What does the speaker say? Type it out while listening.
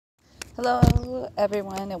Hello,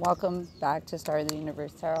 everyone, and welcome back to Star of the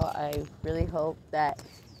Universe Tarot. I really hope that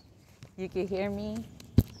you can hear me.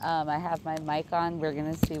 I have my mic on. We're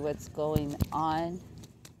going to see what's going on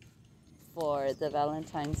for the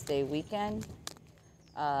Valentine's Day weekend.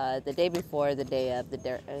 The day before, the day of,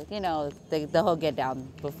 the whole get down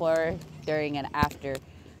before, during, and after.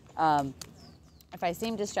 If I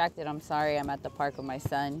seem distracted, I'm sorry. I'm at the park with my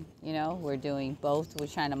son. We're doing both. We're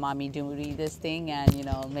trying to mommy duty this thing and,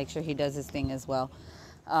 make sure he does his thing as well.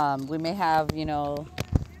 We may have,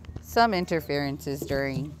 some interferences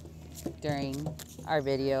during our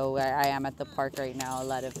video. I am at the park right now. A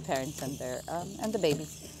lot of parents and the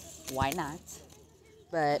babies. Why not?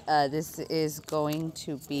 But this is going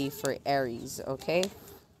to be for Aries, okay?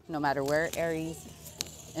 No matter where Aries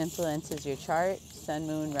influences your chart, sun,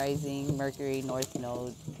 moon, rising, Mercury, north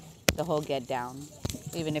node, the whole get down,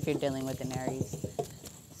 even if you're dealing with an Aries.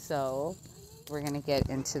 So we're going to get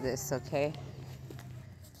into this, okay?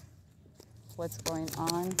 What's going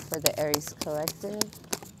on for the Aries collective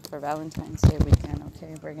for Valentine's Day weekend,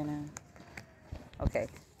 okay? We're going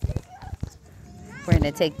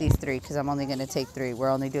to take these three because I'm only going to take three.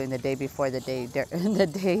 We're only doing the day before, the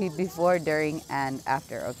day before, during, and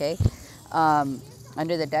after, okay?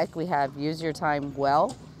 Under the deck, we have use your time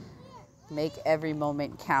well, make every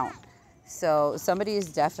moment count. So somebody is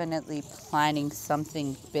definitely planning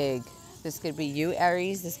something big. This could be you,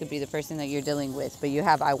 Aries. This could be the person that you're dealing with. But you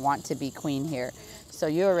have I want to be queen here. So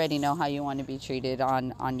you already know how you want to be treated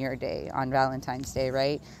on your day, on Valentine's Day,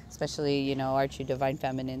 right? Especially, our true divine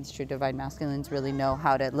feminines, true divine masculines really know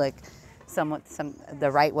how to look the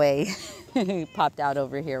right way. Popped out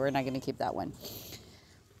over here. We're not going to keep that one.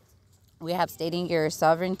 We have stating your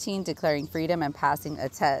sovereignty, declaring freedom, and passing a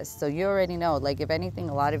test. So you already know, if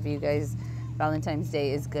anything, a lot of you guys, Valentine's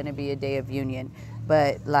Day is going to be a day of union.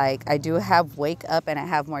 But, I do have wake up and I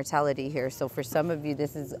have mortality here. So for some of you,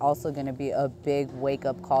 this is also going to be a big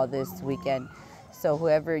wake-up call this weekend. So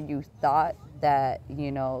whoever you thought that,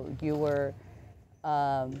 you were...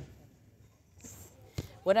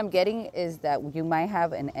 what I'm getting is that you might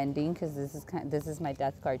have an ending, because this is my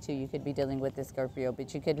death card too. You could be dealing with this Scorpio,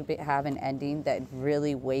 but you could have an ending that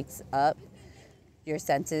really wakes up your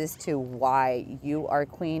senses to why you are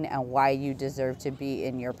queen and why you deserve to be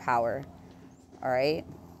in your power. All right?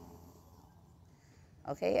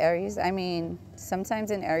 Okay, Aries. I mean,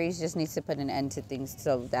 sometimes an Aries just needs to put an end to things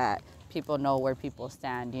so that people know where people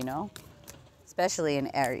stand, Especially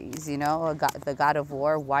in Aries, the god of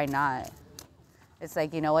war, why not? It's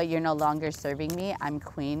like, you know what? You're no longer serving me. I'm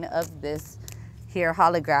queen of this here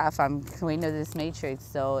holograph. I'm queen of this matrix.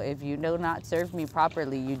 So if you do not serve me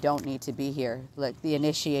properly, you don't need to be here. Look, the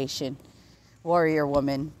initiation. Warrior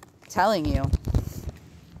woman telling you.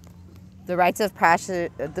 The rites of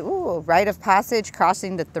passage, rite of passage,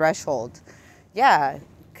 crossing the threshold. Yeah,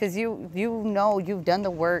 because you know you've done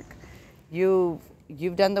the work.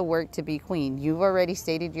 You've done the work to be queen. You've already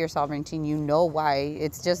stated your sovereignty. You know why.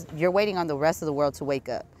 It's just you're waiting on the rest of the world to wake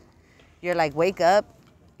up. You're like, wake up,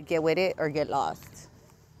 get with it, or get lost.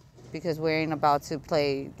 Because we ain't about to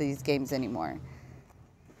play these games anymore.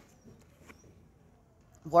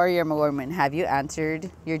 Warrior woman, have you answered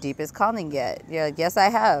your deepest calling yet? You're like, yes, I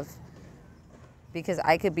have. Because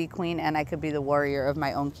I could be queen and I could be the warrior of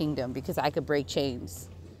my own kingdom. Because I could break chains.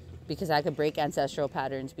 Because I could break ancestral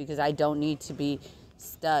patterns. Because I don't need to be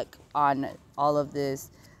stuck on all of this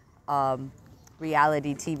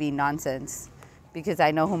reality TV nonsense, because I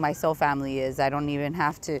know who my soul family is. I don't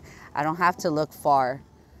have to look far,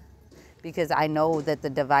 because I know that the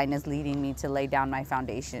divine is leading me to lay down my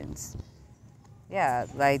foundations. Yeah,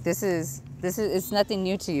 this is it's nothing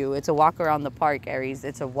new to you. It's a walk around the park, Aries.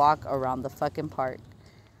 It's a walk around the fucking park.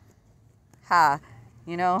 Ha,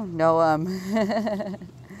 no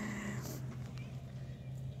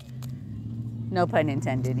no pun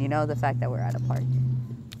intended, the fact that we're at a park.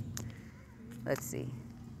 Let's see.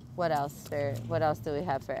 What else do we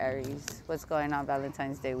have for Aries? What's going on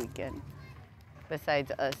Valentine's Day weekend? Besides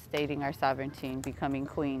us stating our sovereignty and becoming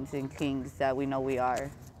queens and kings that we know we are.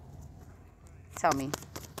 Tell me.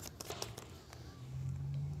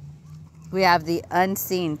 We have the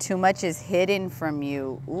unseen. Too much is hidden from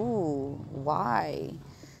you. Ooh, why?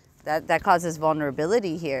 That causes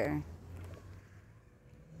vulnerability here.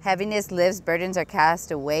 Heaviness lifts, burdens are cast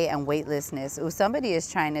away, and weightlessness. Ooh, somebody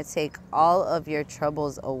is trying to take all of your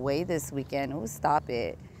troubles away this weekend. Ooh, stop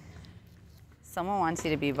it. Someone wants you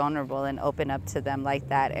to be vulnerable and open up to them like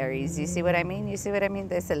that, Aries. You see what I mean? They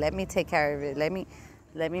said, let me take care of it. Let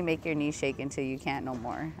me make your knees shake until you can't no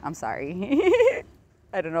more. I'm sorry.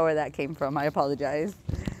 I don't know where that came from. I apologize.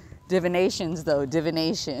 Divinations, though.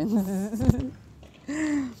 Divinations.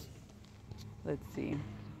 Let's see.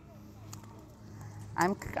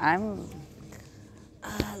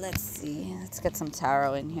 Let's see. Let's get some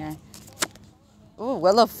tarot in here. Ooh,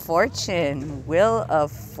 Wheel of Fortune. Wheel of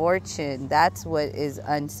Fortune. That's what is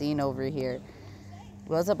unseen over here.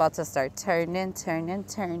 Wheel's about to start turning,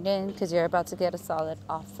 because you're about to get a solid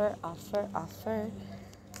offer.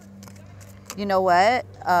 You know what?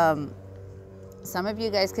 Some of you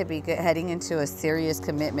guys could be heading into a serious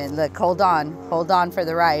commitment. Look, hold on for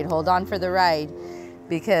the ride,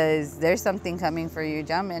 because there's something coming for you.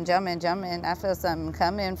 Jumping. I feel something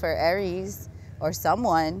coming for Aries, or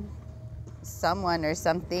someone or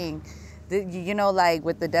something. You know, like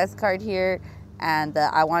with the Death card here, and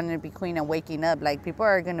I wanted to be queen and waking up. Like, people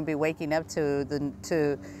are going to be waking up to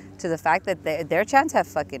the fact that their chance have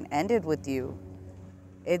fucking ended with you.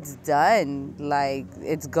 It's done. Like,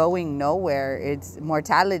 it's going nowhere. It's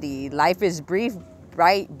mortality. Life is brief,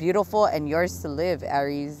 bright, beautiful, and yours to live,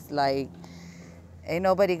 Aries. Like, ain't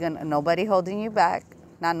nobody holding you back.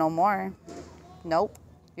 Not no more. Nope.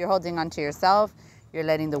 You're holding on to yourself. You're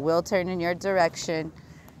letting the wheel turn in your direction,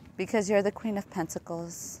 because you're the Queen of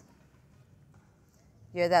Pentacles.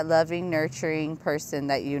 You're that loving, nurturing person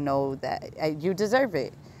that you know that you deserve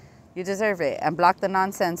it. You deserve it. And block the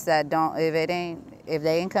nonsense that if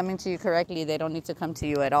they ain't coming to you correctly, they don't need to come to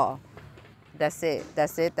you at all. That's it.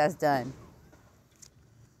 That's done.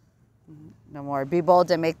 No more. Be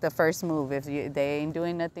bold and make the first move. If they ain't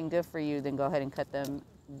doing nothing good for you, then go ahead and cut them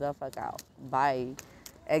the fuck out. Bye.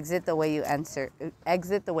 Exit the way you enter.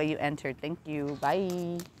 Exit the way you entered. Thank you.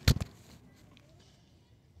 Bye.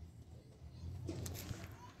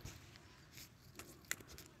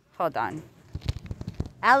 Hold on.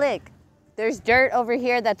 Alec, there's dirt over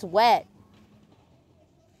here that's wet.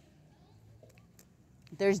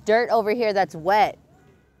 There's dirt over here that's wet.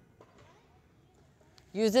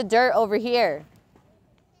 Use the dirt over here.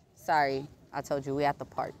 Sorry, I told you we at the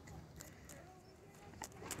park.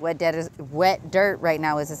 Wet dirt right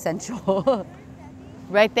now is essential.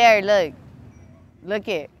 Right there, look. Look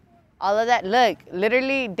it. All of that, look.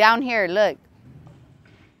 Literally down here, look.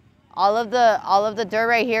 All of the dirt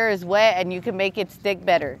right here is wet, and you can make it stick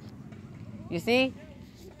better. You see?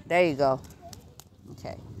 There you go.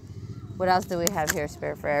 Okay. What else do we have here,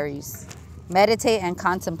 Spirit for Aries? Meditate and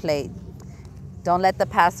contemplate. Don't let the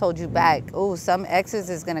past hold you back. Oh, some exes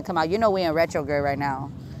is going to come out. You know we in retrograde right now.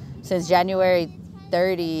 Since January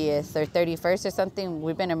 30th or 31st or something,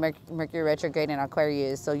 we've been in Mercury retrograde in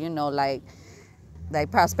Aquarius. So, you know, like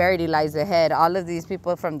prosperity lies ahead. All of these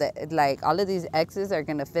people all of these exes are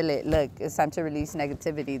going to feel it. Look, it's time to release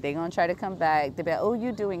negativity. They're going to try to come back. They'll be like, oh,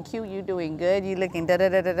 you doing cute. You doing good. You looking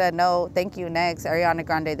da-da-da-da-da. No, thank you. Next. Ariana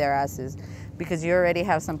Grande their asses. Because you already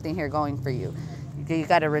have something here going for you. You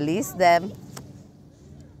got to release them.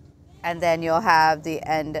 And then you'll have the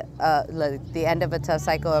end of a tough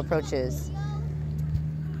cycle approaches.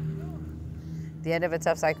 The end of a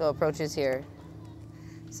tough cycle approaches here.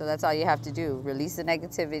 So that's all you have to do. Release the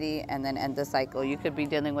negativity and then end the cycle. You could be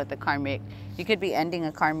dealing with you could be ending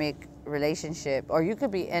a karmic relationship, or you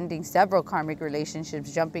could be ending several karmic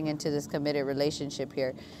relationships, jumping into this committed relationship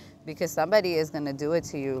here, because somebody is going to do it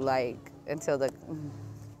to you, like, I'm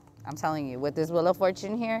telling you, with this Wheel of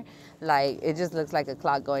Fortune here, like, it just looks like a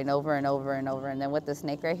clock going over and over and over. And then with the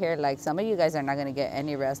snake right here, like, some of you guys are not going to get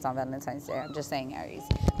any rest on Valentine's Day. I'm just saying, Aries.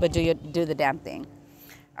 But do the damn thing.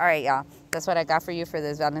 All right, y'all. That's what I got for you for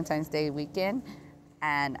this Valentine's Day weekend.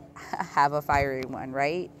 And have a fiery one,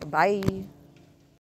 right? Bye.